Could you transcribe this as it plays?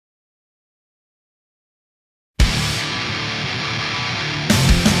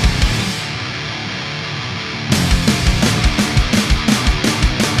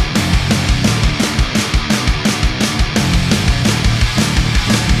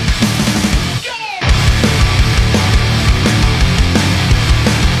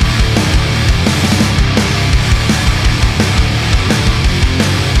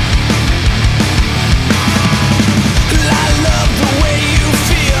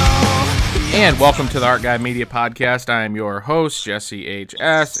And welcome to the Art Guy Media Podcast. I am your host, Jesse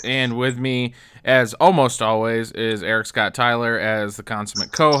H.S., and with me, as almost always, is Eric Scott Tyler as the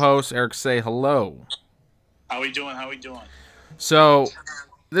consummate co-host. Eric, say hello. How we doing? So,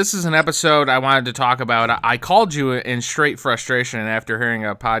 this is an episode I wanted to talk about. I called you in straight frustration after hearing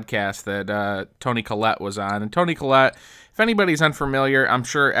a podcast that Toni Collette was on. And Toni Collette, if anybody's unfamiliar, I'm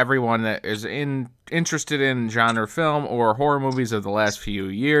sure everyone that is interested in genre film or horror movies of the last few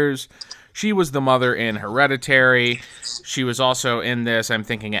years. She was the mother in Hereditary. She was also in this, I'm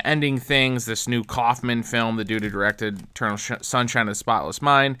thinking of Ending Things, this new Kaufman film, the dude who directed Eternal Sunshine of the Spotless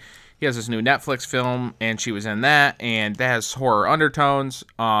Mind. He has this new Netflix film, and she was in that, and that has horror undertones,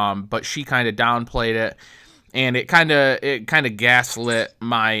 but she kind of downplayed it, and it kind of gaslit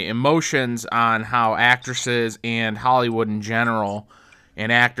my emotions on how actresses and Hollywood in general,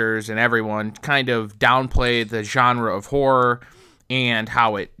 and actors and everyone kind of downplayed the genre of horror. And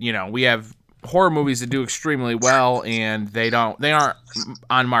how it, we have horror movies that do extremely well, and they aren't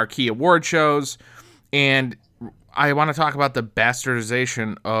on marquee award shows. And I want to talk about the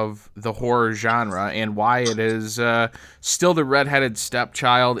bastardization of the horror genre and why it is still the redheaded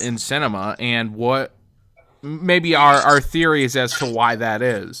stepchild in cinema, and what maybe our theories as to why that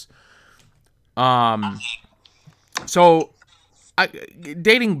is. So,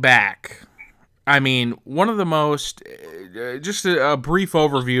 dating back, I mean, one of the most, just a brief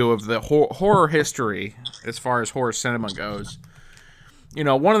overview of the horror history as far as horror cinema goes.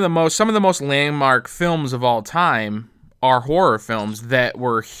 Some of the most landmark films of all time are horror films that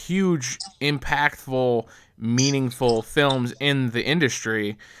were huge, impactful, meaningful films in the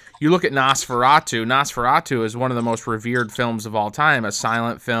industry. You look at Nosferatu. Nosferatu is one of the most revered films of all time, a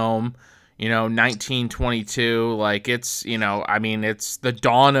silent film. 1922, it's, it's the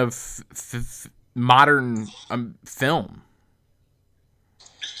dawn of modern film.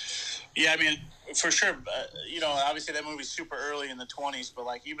 Yeah, I mean, for sure. Obviously that movie's super early in the 20s, but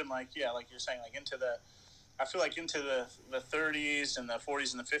like you're saying, into the 30s and the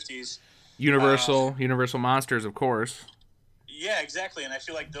 40s and the 50s. Universal Monsters, of course. Yeah, exactly. And I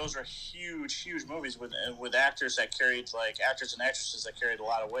feel like those are huge movies with actors and actresses that carried a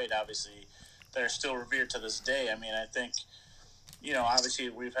lot of weight, obviously, that are still revered to this day. I mean, I think, obviously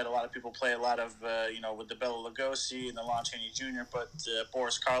we've had a lot of people play a lot of, with the Bela Lugosi and the Lon Chaney Jr., but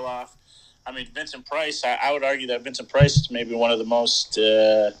Boris Karloff. I mean, Vincent Price, I would argue that Vincent Price is maybe one of the most,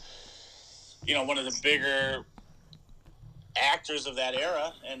 one of the bigger actors of that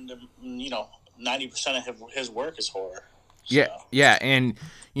era. And, 90% of his work is horror. So. Yeah, and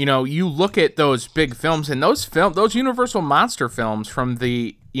you look at those big films, and those Universal monster films from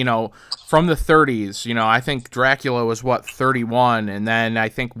the 30s. I think Dracula was 31, and then I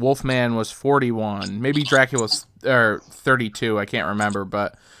think Wolfman was 41. Maybe Dracula's 32. I can't remember,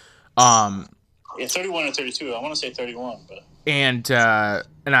 but 31 or 32. I want to say 31, but and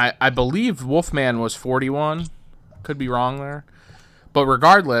I believe Wolfman was 41. Could be wrong there. But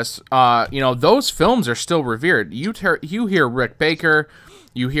regardless, those films are still revered. You hear Rick Baker,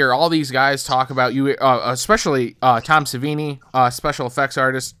 you hear all these guys talk about especially Tom Savini, special effects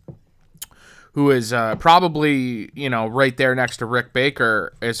artist, who is probably right there next to Rick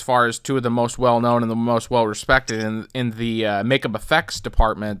Baker as far as two of the most well known and the most well respected in the makeup effects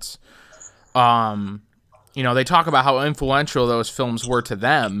departments. They talk about how influential those films were to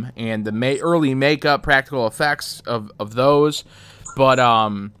them and the early makeup practical effects of those. But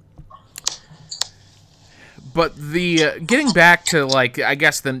the getting back to I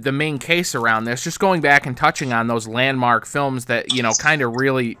guess the main case around this, just going back and touching on those landmark films that kind of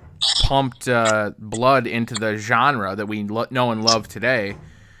really pumped blood into the genre that we know and love today.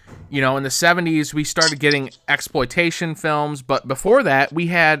 In the 70s we started getting exploitation films, but before that we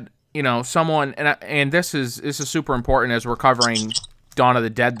had someone, and this is super important as we're covering Dawn of the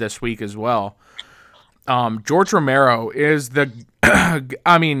Dead this week as well. George Romero is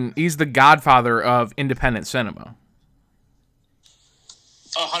he's the godfather of independent cinema.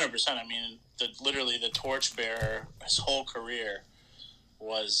 100%. I mean, literally the torchbearer, his whole career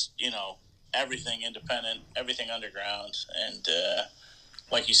was, everything independent, everything underground. And,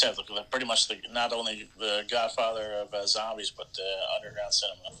 like you said, pretty much not only the godfather of zombies, but underground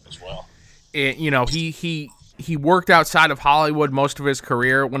cinema as well. He worked outside of Hollywood most of his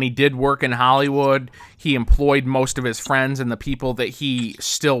career. When he did work in Hollywood, he employed most of his friends and the people that he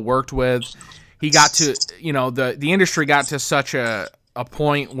still worked with. He got to, the industry got to such a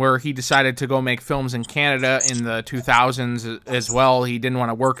point where he decided to go make films in Canada in the 2000s as well. He didn't want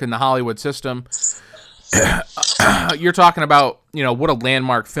to work in the Hollywood system. You're talking about, what a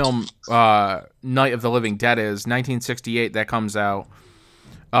landmark film Night of the Living Dead is. 1968 that comes out.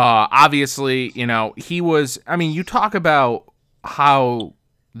 Obviously, you know, he was. I mean, you talk about how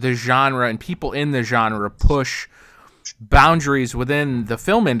the genre and people in the genre push boundaries within the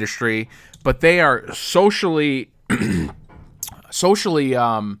film industry, but they are socially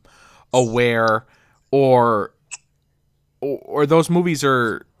aware, or those movies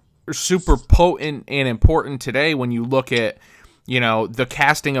are super potent and important today when you look at, you know, the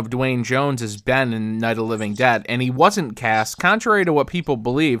casting of Dwayne Jones as Ben in Night of the Living Dead. And he wasn't cast, contrary to what people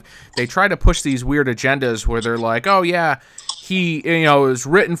believe. They try to push these weird agendas where they're like, oh yeah, he, you know, it was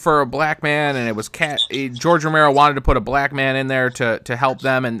written for a black man, and it was George Romero wanted to put a black man in there to help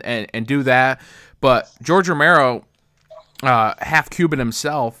them and do that. But George Romero, half Cuban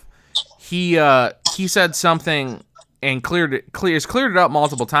himself, he said something and cleared it up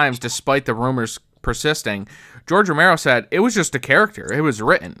multiple times despite the rumors persisting. George Romero said it was just a character. It was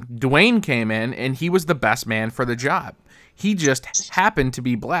written. Dwayne came in and he was the best man for the job. He just happened to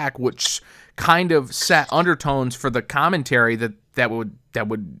be black, which kind of set undertones for the commentary that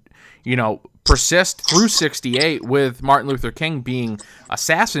would you know, persist through 68 with Martin Luther King being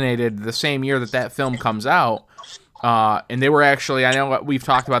assassinated the same year that film comes out. And they were actually, I know we've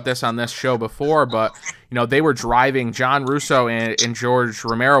talked about this on this show before, but, you know, they were driving, John Russo and George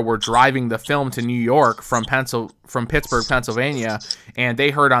Romero were driving the film to New York from Pittsburgh, Pennsylvania, and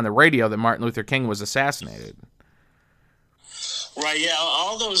they heard on the radio that Martin Luther King was assassinated. Right, yeah,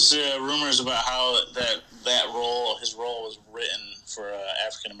 all those rumors about how his role was written for an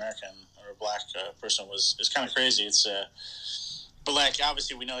African American or a black person is kind of crazy. It's but like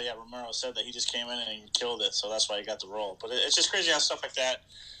obviously we know, yeah, Romero said that he just came in and he killed it, so that's why he got the role. But it's just crazy how stuff like that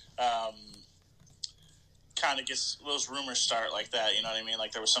kind of gets those rumors start like that. You know what I mean?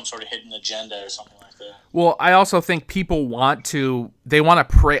 Like there was some sort of hidden agenda or something like that. Well, I also think people want to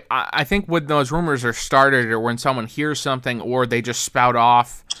pray. I think when those rumors are started, or when someone hears something, or they just spout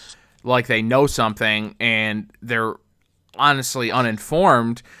off like they know something and they're honestly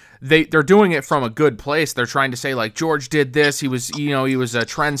uninformed, they're doing it from a good place. They're trying to say, like, George did this, he was a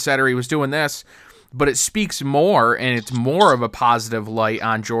trendsetter, he was doing this. But it speaks more, and it's more of a positive light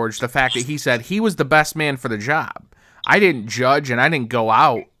on George, the fact that he said he was the best man for the job. I didn't judge, and I didn't go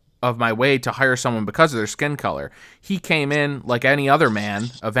out of my way to hire someone because of their skin color. He came in like any other man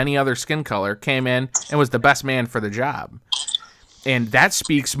of any other skin color, came in and was the best man for the job. And that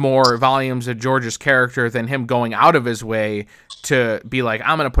speaks more volumes of George's character than him going out of his way to be like,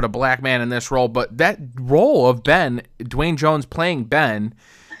 I'm going to put a black man in this role. But that role of Ben, Dwayne Jones playing Ben,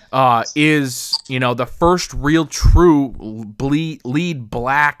 is, you know, the first real true lead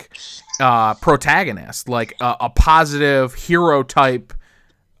black protagonist, like a positive hero type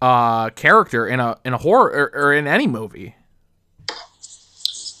character in a horror or in any movie.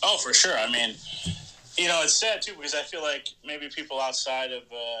 Oh, for sure. I mean, you know, it's sad too because I feel like maybe people outside of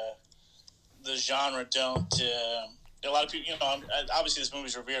the genre don't. A lot of people, you know, obviously this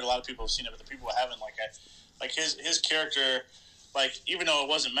movie's revered. A lot of people have seen it, but the people who haven't, like his character. Like, even though it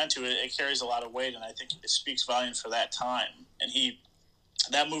wasn't meant to, it carries a lot of weight, and I think it speaks volumes for that time. And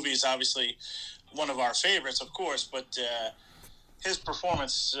that movie is obviously one of our favorites, of course, but his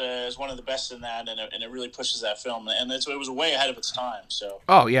performance is one of the best in that, and it really pushes that film. And it was way ahead of its time. So.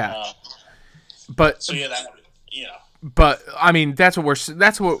 Oh yeah. But. So yeah, that, you know. But I mean, that's what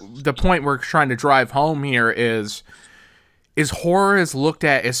the point we're trying to drive home here is horror is looked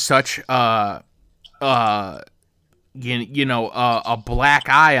at as such a black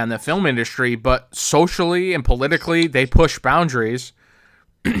eye on the film industry, but socially and politically they push boundaries,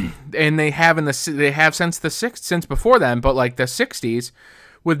 and they have since before then, but like the 60s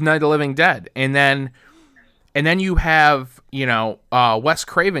with Night of the Living Dead, and then you have, you know, Wes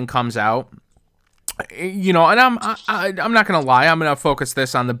Craven comes out, you know, and I'm not gonna lie, I'm gonna focus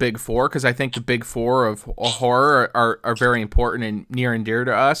this on the big four because I think the big four of horror are very important and near and dear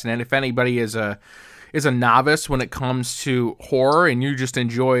to us, and if anybody is a novice when it comes to horror and you just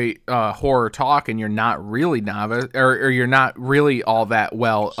enjoy horror talk and you're not really novice or you're not really all that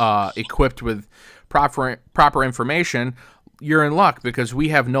well equipped with proper information, you're in luck because we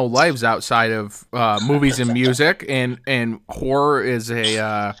have no lives outside of movies and music, and horror is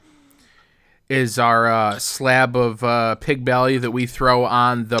our slab of pig belly that we throw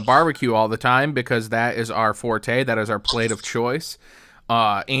on the barbecue all the time because that is our forte, that is our plate of choice.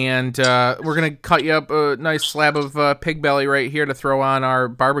 And we're going to cut you up a nice slab of pig belly right here to throw on our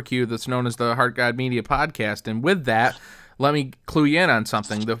barbecue that's known as the Heart God Media Podcast. And with that, let me clue you in on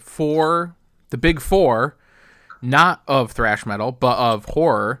something. The big four, not of thrash metal, but of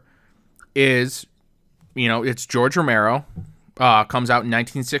horror, is, you know, it's George Romero, comes out in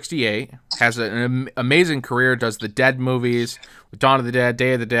 1968. Has an amazing career. Does the Dead movies, Dawn of the Dead,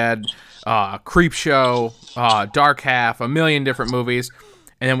 Day of the Dead, Creep Show, Dark Half, a million different movies.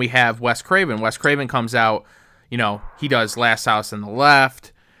 And then we have Wes Craven. Wes Craven comes out, he does Last House on the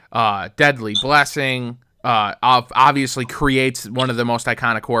Left, Deadly Blessing, obviously creates one of the most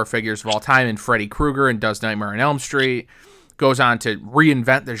iconic horror figures of all time in Freddy Krueger and does Nightmare on Elm Street. Goes on to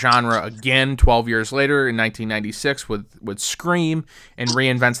reinvent the genre again 12 years later in 1996 with Scream and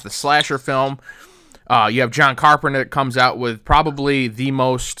reinvents the slasher film. You have John Carpenter that comes out with probably the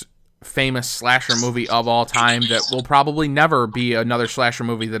most famous slasher movie of all time that will probably never be another slasher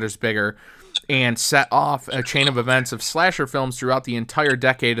movie that is bigger, and set off a chain of events of slasher films throughout the entire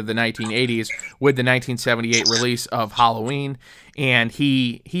decade of the 1980s with the 1978 release of Halloween. And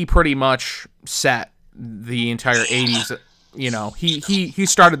he pretty much set the entire 80s. He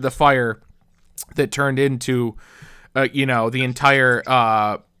started the fire that turned into, the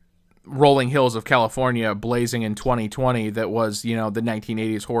entire rolling hills of California blazing in 2020. That was, the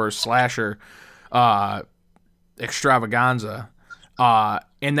 1980s horror slasher extravaganza.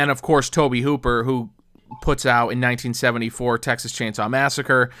 And then, of course, Tobe Hooper, who puts out in 1974 Texas Chainsaw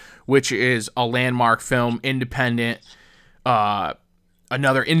Massacre, which is a landmark film, independent,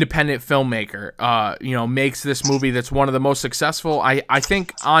 another independent filmmaker, makes this movie that's one of the most successful. I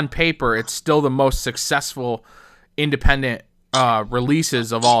think on paper it's still the most successful independent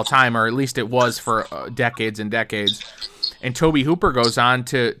releases of all time, or at least it was for decades and decades. And Tobe Hooper goes on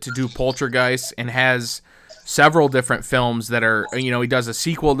to do Poltergeist and has several different films that are, he does a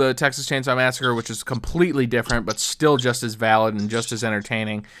sequel to Texas Chainsaw Massacre, which is completely different, but still just as valid and just as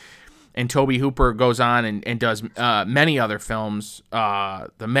entertaining. And Tobe Hooper goes on and does many other films, The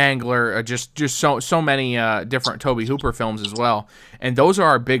Mangler, just so many different Tobe Hooper films as well. And those are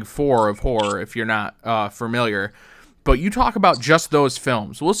our big four of horror, if you're not familiar. But you talk about just those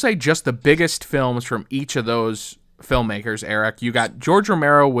films. We'll say just the biggest films from each of those filmmakers, Eric. You got George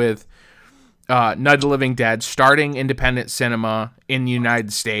Romero with Night of the Living Dead, starting independent cinema in the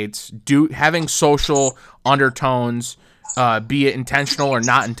United States, having social undertones, be it intentional or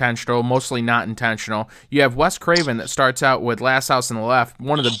not intentional, mostly not intentional. You have Wes Craven that starts out with Last House on the Left,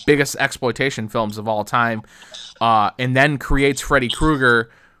 one of the biggest exploitation films of all time, and then creates Freddy Krueger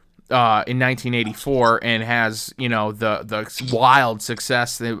in 1984 and has, the wild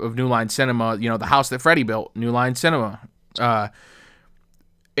success of New Line Cinema, the house that Freddy built, New Line Cinema.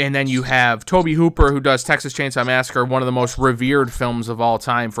 And then you have Tobe Hooper, who does Texas Chainsaw Massacre, one of the most revered films of all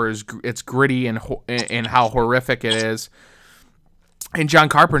time for its gritty and how horrific it is. And John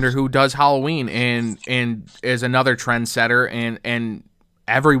Carpenter, who does Halloween and is another trendsetter. And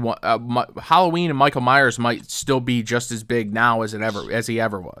everyone, Halloween and Michael Myers might still be just as big now as he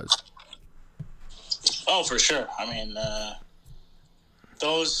ever was. Oh, for sure. I mean,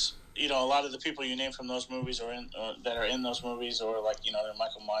 those. A lot of the people you name from those movies that are in those movies, or they're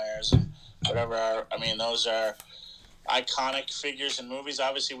Michael Myers and whatever. Those are iconic figures in movies.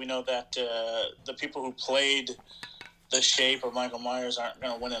 Obviously, we know that the people who played the shape of Michael Myers aren't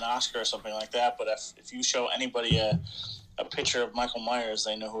going to win an Oscar or something like that. But if you show anybody a picture of Michael Myers,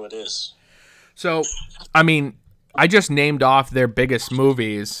 they know who it is. So, I just named off their biggest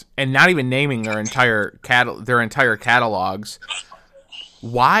movies, and not even naming their entire catalogs.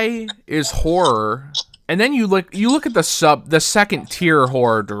 Why is horror? And then you look at the second tier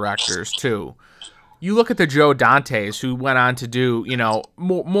horror directors too. You look at the Joe Dantes, who went on to do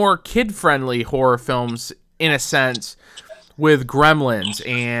more kid friendly horror films in a sense, with Gremlins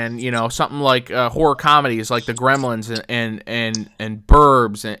and something like horror comedies like the Gremlins and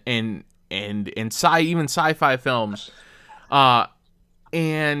Burbs and even sci-fi films.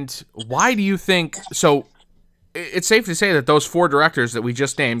 And why do you think so? It's safe to say that those four directors that we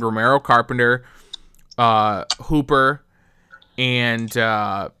just named, Romero, Carpenter, Hooper, and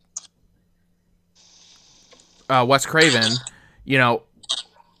Wes Craven,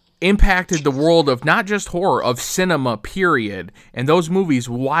 impacted the world of not just horror, of cinema, period. And those movies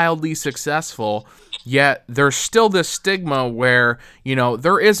wildly successful, yet there's still this stigma where,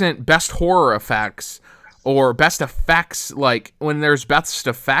 there isn't best horror effects or best effects. Like, when there's best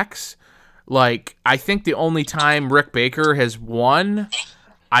effects, like, I think the only time Rick Baker has won,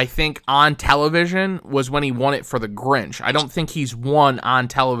 I think, on television was when he won it for The Grinch. I don't think he's won on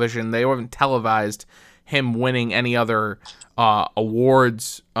television. They haven't televised him winning any other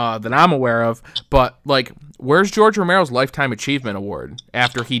awards that I'm aware of. But, where's George Romero's Lifetime Achievement Award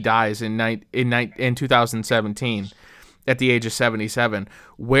after he dies in 2017 at the age of 77?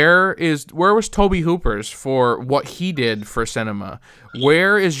 Where was Tobe Hooper's for what he did for cinema?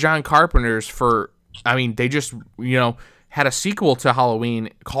 Where is John Carpenter's for? They just had a sequel to Halloween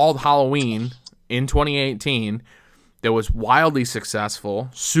called Halloween in 2018 that was wildly successful,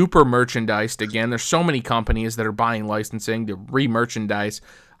 super merchandised. Again, there's so many companies that are buying licensing to re-merchandise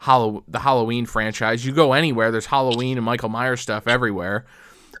the Halloween franchise. You go anywhere, there's Halloween and Michael Myers stuff everywhere.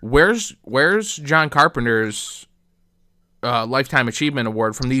 Where's John Carpenter's Lifetime Achievement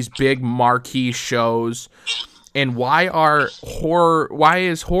Award from these big marquee shows? And why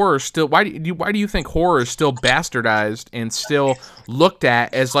is horror still, why do you think horror is still bastardized and still looked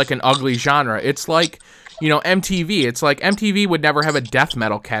at as like an ugly genre? It's like, MTV. It's like MTV would never have a death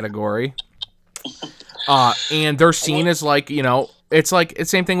metal category. And they're seen as like, it's like it's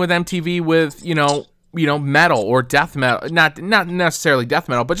same thing with MTV with, metal or death metal, not necessarily death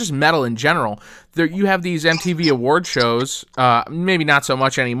metal, but just metal in general. There, you have these MTV award shows, maybe not so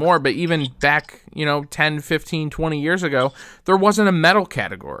much anymore, but even back, 10, 15, 20 years ago, there wasn't a metal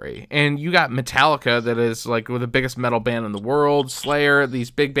category. And you got Metallica, that is like the biggest metal band in the world, Slayer,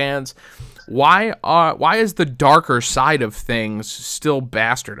 these big bands. Why is the darker side of things still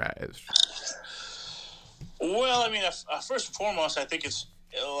bastardized? Well, I mean, first and foremost, I think it's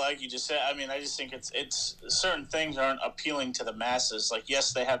like you just said. I mean, I just think it's certain things aren't appealing to the masses. Like,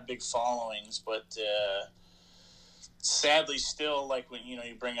 yes, they have big followings, but sadly, still, like when you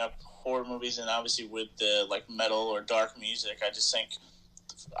bring up horror movies, and obviously with like metal or dark music, I just think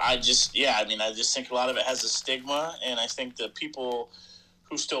a lot of it has a stigma, and I think the people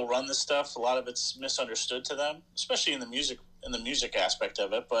who still run this stuff, a lot of it's misunderstood to them, especially in the music aspect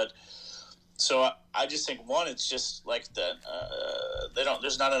of it, but. So I just think, one, it's just like that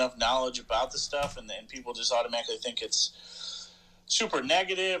there's not enough knowledge about the stuff, and people just automatically think it's super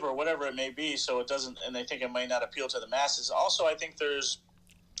negative or whatever it may be. So it doesn't, and they think it might not appeal to the masses. Also, I think there's,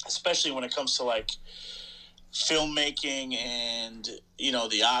 especially when it comes to like filmmaking and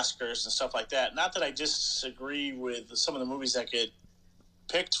the Oscars and stuff like that. Not that I disagree with some of the movies that get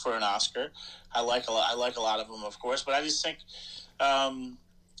picked for an Oscar. I like a lot of them, of course, but I just think.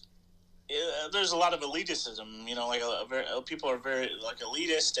 There's a lot of elitism, people are very like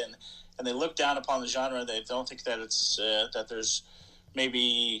elitist and they look down upon the genre. They don't think that it's that there's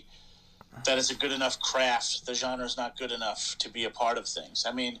maybe that it's a good enough craft. The genre is not good enough to be a part of things.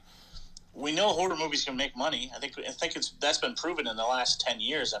 I mean, we know horror movies can make money. I think that's been proven in the last 10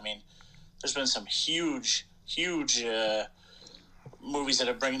 years. I mean, there's been some huge movies that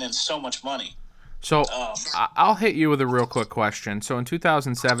are bringing in so much money. So I'll hit you with a real quick question. So in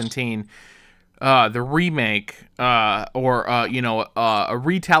 2017, the remake a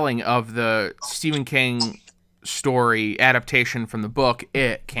retelling of the Stephen King story adaptation from the book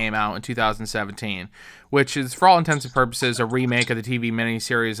It came out in 2017, which is for all intents and purposes a remake of the TV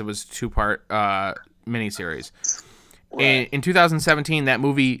miniseries. It was a 2-part miniseries. Right. In 2017, that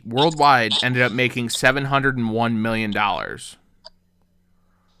movie worldwide ended up making $701 million.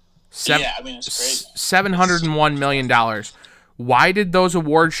 It's crazy. $701 million. Why did those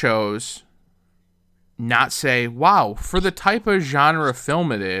award shows not say, wow, for the type of genre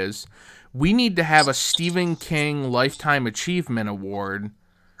film it is, we need to have a Stephen King Lifetime Achievement Award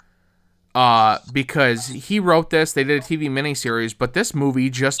because he wrote this, they did a TV miniseries, but this movie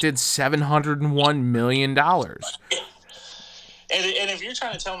just did $701 million. And if you're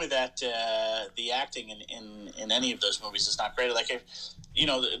trying to tell me that the acting in any of those movies is not great, like if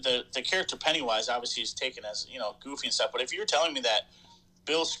the character Pennywise obviously is taken as goofy and stuff, but if you're telling me that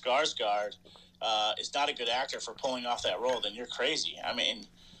Bill Skarsgård is not a good actor for pulling off that role, then you're crazy. I mean,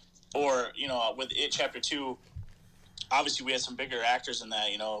 or with It Chapter 2, obviously we had some bigger actors in that,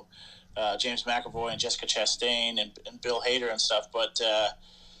 James McAvoy and Jessica Chastain and Bill Hader and stuff, but.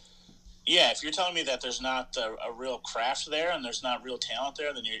 Yeah, if you're telling me that there's not a real craft there and there's not real talent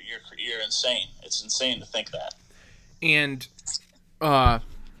there, then you're insane. It's insane to think that. And I'm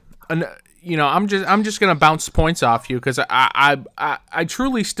just gonna bounce points off you because I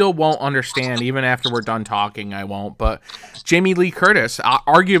truly still won't understand even after we're done talking. I won't. But Jamie Lee Curtis,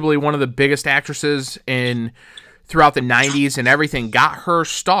 arguably one of the biggest actresses throughout the '90s and everything, got her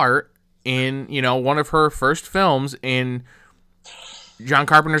start in one of her first films in John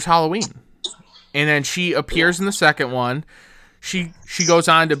Carpenter's Halloween. And then she appears in the second one. She goes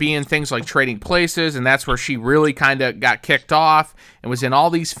on to be in things like Trading Places, and that's where she really kind of got kicked off and was in all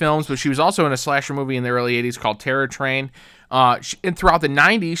these films. But she was also in a slasher movie in the early 80s called Terror Train. And throughout the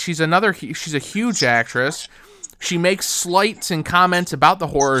 90s, she's a huge actress. She makes slights and comments about the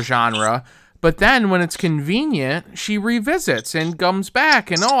horror genre. But then, when it's convenient, she revisits and comes back.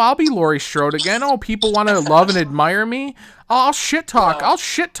 And, I'll be Laurie Strode again. People want to love and admire me. I'll shit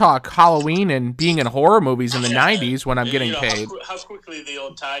talk Halloween and being in horror movies in the 90s when I'm getting paid. How quickly the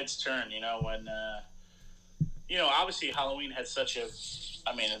old tides turn, when obviously Halloween had such a,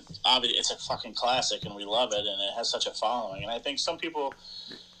 I mean, obviously it's a fucking classic and we love it and it has such a following. And I think some people,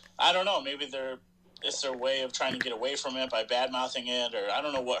 I don't know, maybe it's their way of trying to get away from it by bad-mouthing it, or I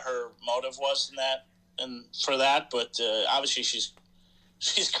don't know what her motive was in that and for that, but obviously she's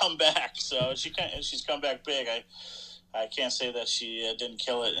come back, so she's come back big. I can't say that she didn't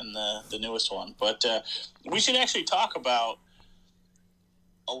kill it in the newest one, but we should actually talk about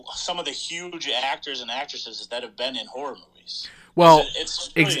some of the huge actors and actresses that have been in horror movies. Well, it's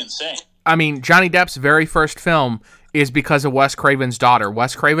pretty insane. I mean, Johnny Depp's very first film is because of Wes Craven's daughter.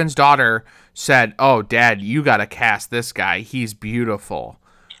 Wes Craven's daughter said, "Oh, Dad, you got to cast this guy. He's beautiful."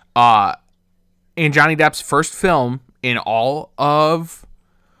 In Johnny Depp's first film in all of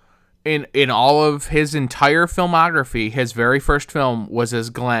his entire filmography, his very first film was as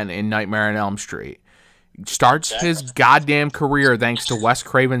Glenn in Nightmare on Elm Street. Starts his goddamn career thanks to Wes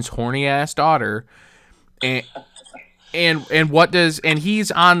Craven's horny ass daughter, and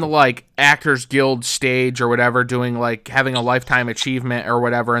he's on the like Actors Guild stage or whatever, doing like having a lifetime achievement or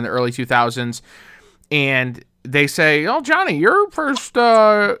whatever in the early 2000s, and they say, "Oh, Johnny, your first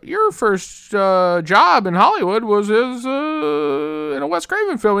job in Hollywood was in a Wes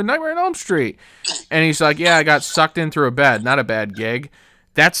Craven film in Nightmare on Elm Street," and he's like, "Yeah, I got sucked in through a bed. Not a bad gig."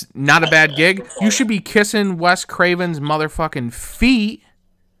 That's not a bad gig. You should be kissing Wes Craven's motherfucking feet.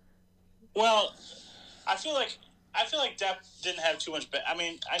 Well, I feel like Depp didn't have too much. I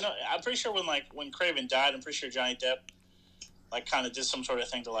mean, I'm pretty sure when Craven died, I'm pretty sure Johnny Depp like kind of did some sort of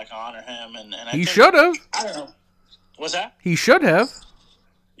thing to like honor him, and he should have. I don't know. What's that? He should have.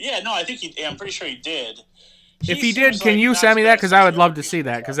 Yeah, no, I think I'm pretty sure he did. If he did, can you send me that? Because I would love to see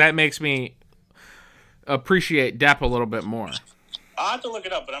that. Because that makes me appreciate Depp a little bit more. I'll have to look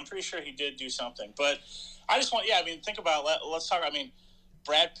it up, but I'm pretty sure he did do something. But I just want, think about, let's talk,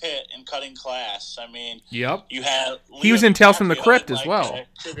 Brad Pitt in Cutting Class. Yep. You had he was in Tales from the Crypt as well.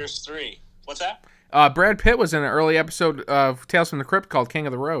 Critters 3. What's that? Brad Pitt was in an early episode of Tales from the Crypt called King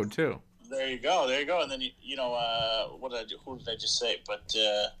of the Road, too. There you go. And then, what did I do? Who did I just say? But,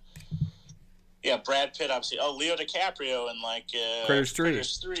 Brad Pitt, obviously. Oh, Leo DiCaprio in, Critters 3.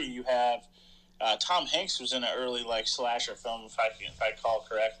 Critters 3. You have Tom Hanks was in an early, slasher film, if I recall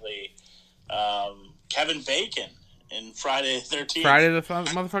correctly. Kevin Bacon in Friday the 13th. Friday the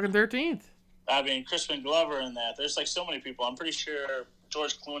motherfucking 13th. Crispin Glover in that. There's, so many people. I'm pretty sure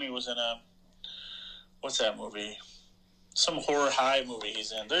George Clooney was in what's that movie? Some horror high movie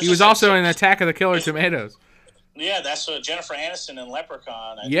he's in. He was also in Attack of the Killer Tomatoes. Yeah, that's what Jennifer Aniston in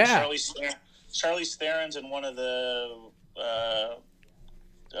Leprechaun. Yeah. Charlize Theron's in one of the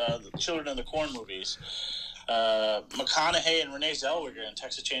Children of the Corn movies. McConaughey and Renee Zellweger in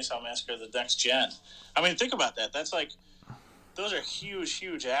Texas Chainsaw Massacre: The Next Gen. Think about that. That's those are huge,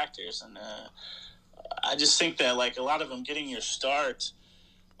 huge actors, and I just think that a lot of them getting your start,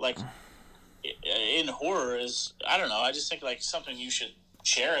 in horror is, I don't know. I just think something you should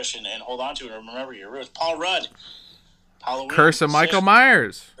cherish and hold on to and remember your roots. Paul Rudd, Halloween, Curse of Michael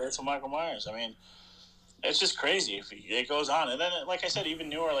Myers. Curse of Michael Myers. It's just crazy if it goes on. And then, like I said, even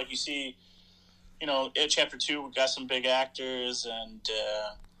newer, you see, It Chapter 2, we've got some big actors, and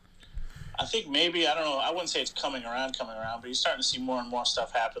I think maybe, I don't know, I wouldn't say it's coming around, but you're starting to see more and more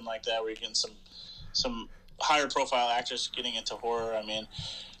stuff happen like that, where you're getting some higher profile actors getting into horror.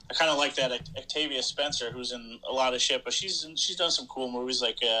 I kind of like that Octavia Spencer, who's in a lot of shit, but she's done some cool movies,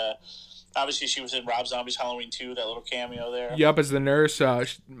 obviously, she was in Rob Zombie's Halloween 2, that little cameo there. Yep, as the nurse. She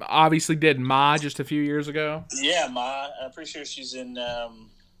obviously did Ma just a few years ago. Yeah, Ma. I'm pretty sure she's in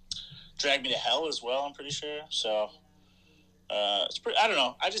Drag Me to Hell as well, I'm pretty sure. So, it's pretty, I don't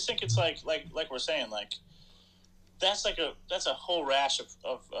know. I just think it's like we're saying, that's a whole rash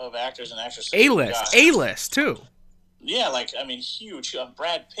of actors and actresses. A-list, too. Yeah, huge.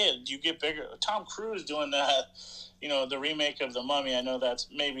 Brad Pitt, you get bigger. Tom Cruise doing the remake of The Mummy. I know that's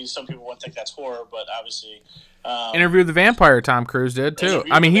maybe some people wouldn't think that's horror, but obviously, Interview with the Vampire. Tom Cruise did too.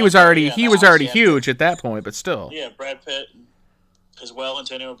 He was already huge at that point, but still. Yeah, Brad Pitt as well,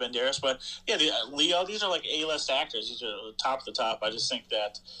 Antonio Banderas, but yeah, Leo. These are A-list actors. These are top of the top. I just think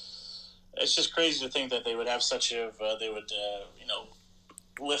that it's just crazy to think that they would have such a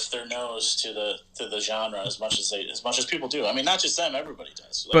lift their nose to the genre as much as people do. Not just them, everybody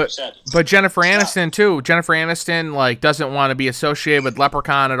does. But Jennifer Aniston too. Jennifer Aniston doesn't want to be associated with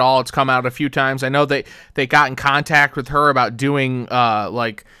Leprechaun at all. It's come out a few times. I know they got in contact with her about doing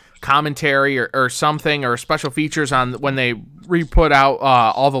commentary or something or special features on when they re-put out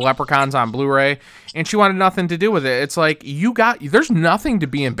all the Leprechauns on Blu-ray, and she wanted nothing to do with it. It's like, there's nothing to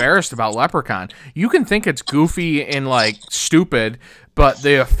be embarrassed about Leprechaun. You can think it's goofy and like stupid, but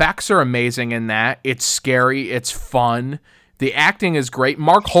the effects are amazing in that. It's scary, it's fun, the acting is great.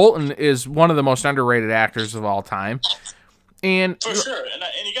 Mark Holton is one of the most underrated actors of all time. And for sure,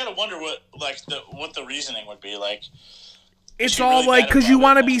 and you gotta wonder what the reasoning would be like. It's all really like because you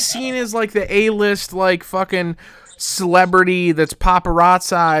want to be seen as like the A-list like fucking celebrity that's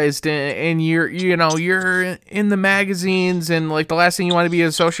paparazzized, and you're in the magazines, and like the last thing you want to be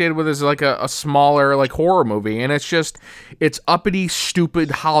associated with is like a smaller like horror movie, and it's uppity,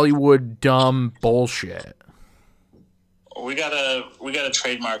 stupid Hollywood dumb bullshit. We gotta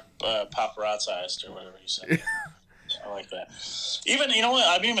trademark paparazzized or whatever you said. I like that. Even, you know what,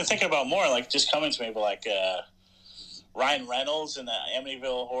 I've been even thinking about more, like, just coming to me, but like Ryan Reynolds in the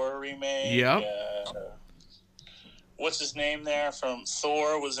Amityville Horror remake. Yep. What's his name there from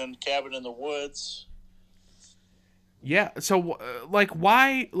Thor was in Cabin in the Woods. Yeah. So,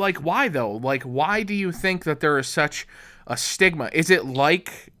 why though? Like, why do you think that there is such a stigma? Is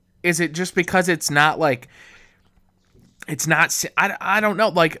it just because it's not like, it's not, I don't know.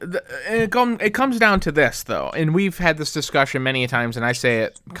 Like, it comes down to this, though. And we've had this discussion many times, and I say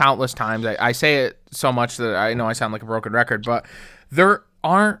it countless times. I say it so much that I know I sound like a broken record, but there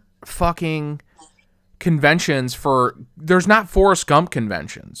aren't fucking conventions there's not Forrest Gump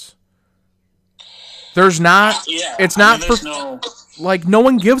conventions. There's not. Yeah, it's not like, no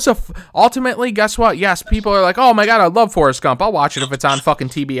one gives a ultimately, guess what? Yes, people are like, oh my god, I love Forrest Gump. I'll watch it if it's on fucking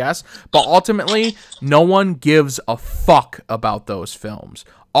TBS. But ultimately, no one gives a fuck about those films.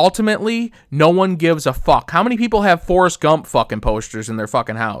 Ultimately, no one gives a fuck. How many people have Forrest Gump fucking posters in their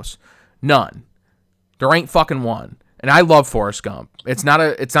fucking house? None. There ain't fucking one. And I love Forrest Gump. It's not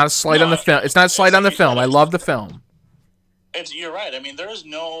a slight on the film. It's not a slight on the film. I love the film. You're right. I mean,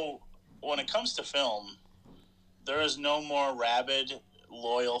 when it comes to film, there is no more rabid,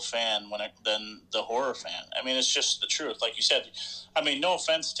 loyal fan than the horror fan. I mean, it's just the truth. Like you said, I mean, no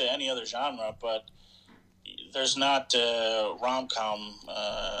offense to any other genre, but there's not rom-com.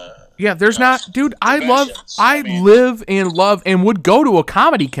 Yeah, there's not, dude. I live and love and would go to a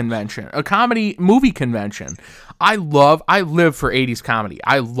comedy convention, a comedy movie convention. I live for 80s comedy.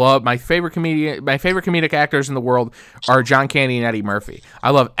 I love my favorite comedic actors in the world are John Candy and Eddie Murphy.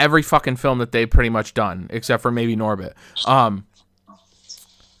 I love every fucking film that they've pretty much done, except for maybe Norbit.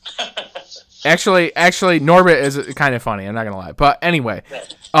 Actually, Norbit is kind of funny. I'm not gonna lie, but anyway,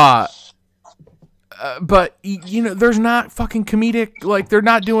 but you know, there's not fucking comedic, like they're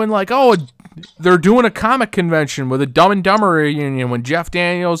not doing like, oh, they're doing a comic convention with a Dumb and Dumber reunion when Jeff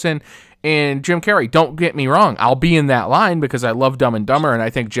Daniels and Jim Carrey. Don't get me wrong, I'll be in that line because I love Dumb and Dumber and I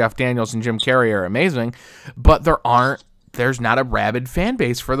think Jeff Daniels and Jim Carrey are amazing, but there's not a rabid fan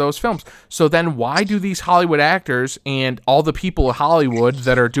base for those films. So then why do these Hollywood actors and all the people of Hollywood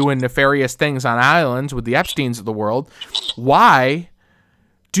that are doing nefarious things on islands with the Epsteins of the world, why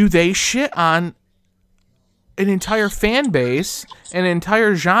do they shit on an entire fan base, an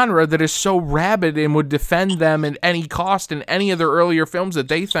entire genre that is so rabid and would defend them at any cost in any of their earlier films that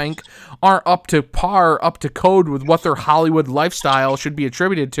they think aren't up to par, up to code with what their Hollywood lifestyle should be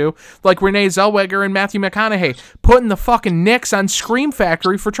attributed to? Like Renee Zellweger and Matthew McConaughey putting the fucking Knicks on Scream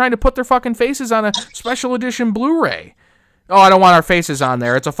Factory for trying to put their fucking faces on a special edition Blu-ray. Oh, I don't want our faces on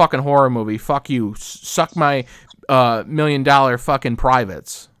there. It's a fucking horror movie. Fuck you. Suck my $1 million fucking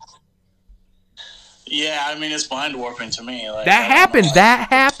privates. Yeah, I mean, it's mind warping to me. Like, that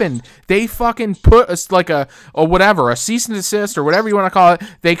happened. They fucking put us like a cease and desist or whatever you want to call it.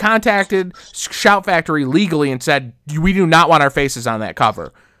 They contacted Shout Factory legally and said, we do not want our faces on that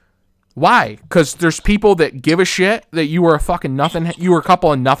cover. Why? Because there's people that give a shit that you were a fucking nothing. You were a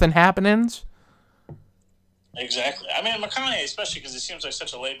couple of nothing happenings. Exactly. I mean, McConaughey, especially because he seems like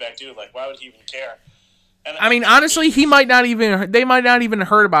such a laid back dude. Like, why would he even care? And I mean, honestly, they might not even have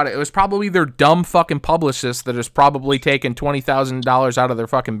heard about it. It was probably their dumb fucking publicist that has probably taken $20,000 out of their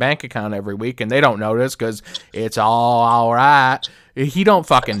fucking bank account every week, and they don't notice because it's all right. He don't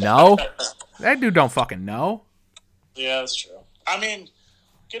fucking know. That dude don't fucking know. Yeah, that's true. I mean,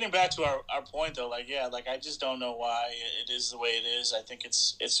 getting back to our point, though, like, yeah, like, I just don't know why it is the way it is. I think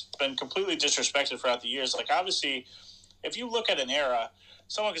it's been completely disrespected throughout the years. Like, obviously, if you look at an era,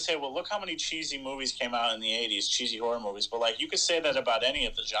 someone could say, well, look how many cheesy movies came out in the 80s, cheesy horror movies. But, like, you could say that about any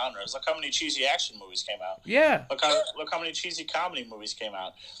of the genres. Look how many cheesy action movies came out. Yeah. Look how many cheesy comedy movies came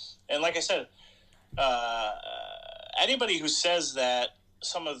out. And like I said, anybody who says that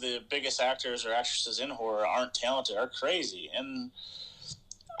some of the biggest actors or actresses in horror aren't talented are crazy. And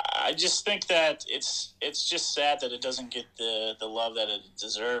I just think that it's just sad that it doesn't get the love that it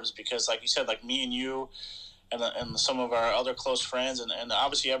deserves because, like you said, like me and you and some of our other close friends and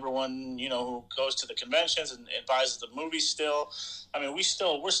obviously everyone who goes to the conventions and buys the movies still. I mean, we're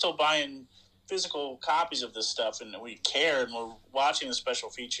still buying physical copies of this stuff and we care and we're watching the special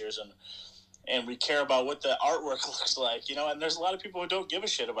features and we care about what the artwork looks like, and there's a lot of people who don't give a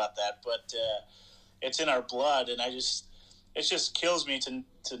shit about that, but it's in our blood, and it just kills me to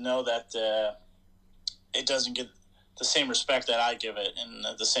know that it doesn't get the same respect that I give it and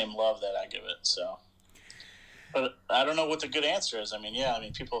the same love that I give it. So, but I don't know what the good answer is. I mean,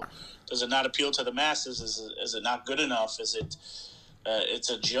 people, does it not appeal to the masses? Is it not good enough? Is it it's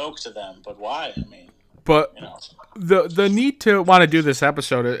a joke to them? But why? I mean, but the need to want to do this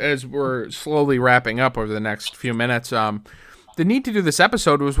episode as we're slowly wrapping up over the next few minutes. The need to do this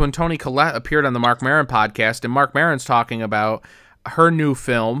episode was when Toni Collette appeared on the Marc Maron podcast, and Marc Maron's talking about her new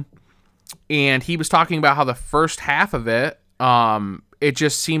film, and he was talking about how the first half of it, it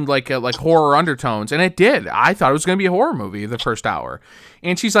just seemed like horror undertones, and it did. I thought it was going to be a horror movie the first hour,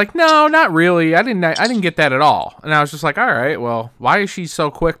 and she's like, "No, not really. I didn't get that at all." And I was just like, "All right, well, why is she so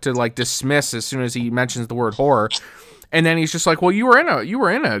quick to dismiss as soon as he mentions the word horror?" And then he's just like, "Well, you were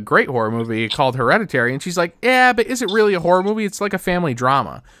in a great horror movie called Hereditary." And she's like, "Yeah, but is it really a horror movie? It's like a family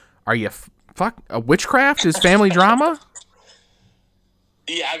drama." Are you a witchcraft is family drama?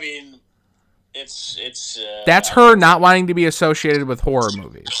 Yeah, I mean, it's that's her not wanting to be associated with horror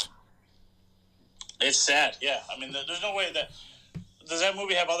movies. It's sad. Yeah, I mean, there's no way that does that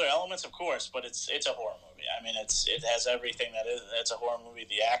movie have other elements, of course, but it's a horror movie. I mean, it has everything that's a horror movie.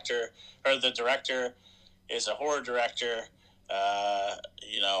 The actor or the director is a horror director,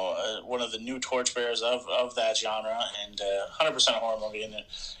 one of the new torchbearers of that genre, and 100% a horror movie. And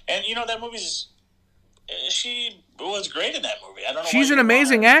that movie's she was great in that movie. I don't know. She's an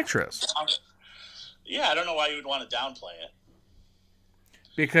amazing actress. Yeah, I don't know why you would want to downplay it.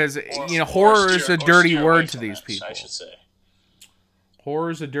 Because horror is a dirty word to these people. I should say.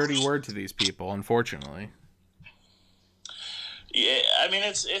 Horror is a dirty word to these people, unfortunately. Yeah, I mean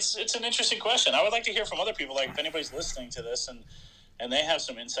it's an interesting question. I would like to hear from other people, like if anybody's listening to this and they have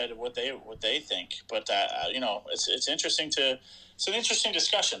some insight of what they think. But it's interesting it's an interesting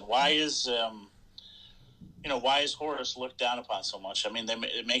discussion. Why is horror looked down upon so much? I mean,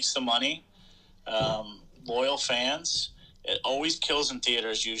 it makes the money, loyal fans. It always kills in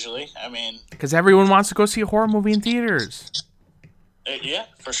theaters usually. I mean, because everyone wants to go see a horror movie in theaters. Yeah,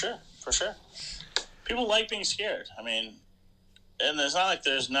 for sure. People like being scared. I mean. And it's not like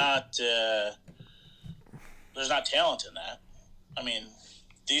there's not talent in that. I mean,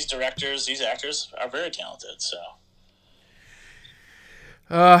 these directors, these actors are very talented. So,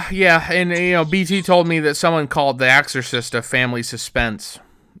 yeah, and BT told me that someone called The Exorcist a family suspense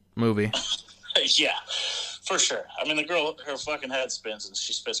movie. Yeah, for sure. I mean, the girl, her fucking head spins and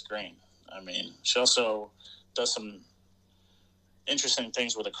she spits green. I mean, she also does some interesting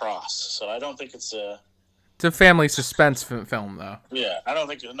things with a cross. So I don't think it's a. It's a family suspense film, though. Yeah, I don't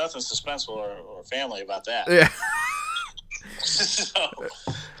think there's nothing suspenseful or family about that. Yeah. So,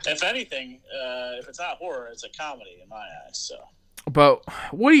 if anything, if it's not horror, it's a comedy in my eyes. So. But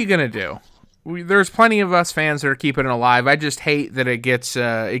what are you gonna do? There's plenty of us fans that are keeping it alive. I just hate that it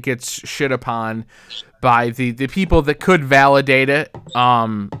gets shit upon by the people that could validate it.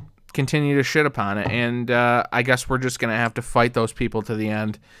 Continue to shit upon it, and I guess we're just gonna have to fight those people to the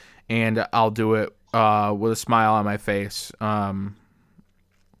end. And I'll do it with a smile on my face, and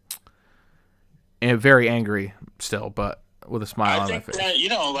very angry still, but with a smile on my face. That,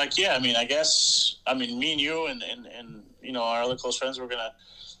 I mean, me and you and our other close friends, we're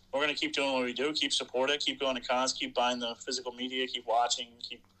gonna keep doing what we do, keep supporting it, keep going to cons, keep buying the physical media, keep watching,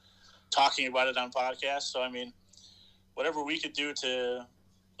 keep talking about it on podcasts. So I mean, whatever we could do to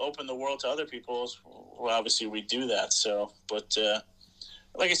open the world to other people, well, obviously we do that. So, but.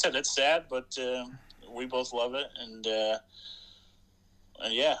 Like I said, it's sad, but we both love it, and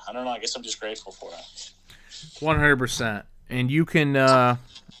yeah, I don't know. I guess I'm just grateful for it. 100%. And you can.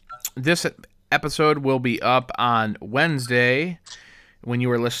 This episode will be up on Wednesday. When you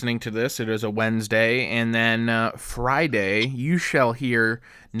are listening to this, it is a Wednesday, and then Friday you shall hear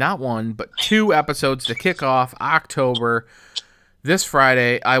not one but 2 episodes to kick off October. This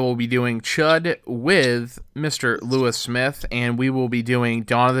Friday, I will be doing Chud with Mr. Lewis Smith, and we will be doing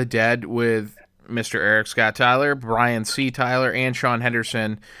Dawn of the Dead with Mr. Eric Scott Tyler, Brian C. Tyler, and Sean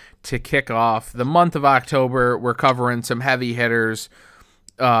Henderson to kick off the month of October. We're covering some heavy hitters,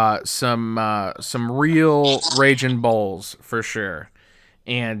 some real raging bulls for sure,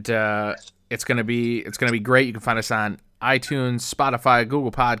 and it's gonna be great. You can find us on iTunes, Spotify,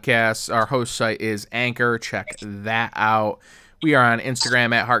 Google Podcasts. Our host site is Anchor. Check that out. We are on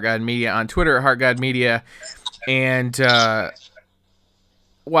Instagram at Heart God Media, on Twitter at Heart God Media. And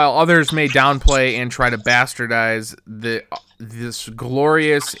while others may downplay and try to bastardize this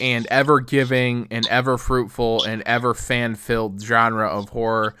glorious and ever-giving and ever-fruitful and ever-fan-filled genre of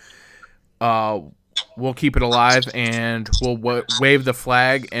horror, we'll keep it alive, and we'll wave the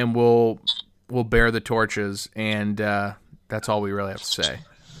flag, and we'll bear the torches, and that's all we really have to say.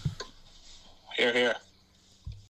 Hear, hear.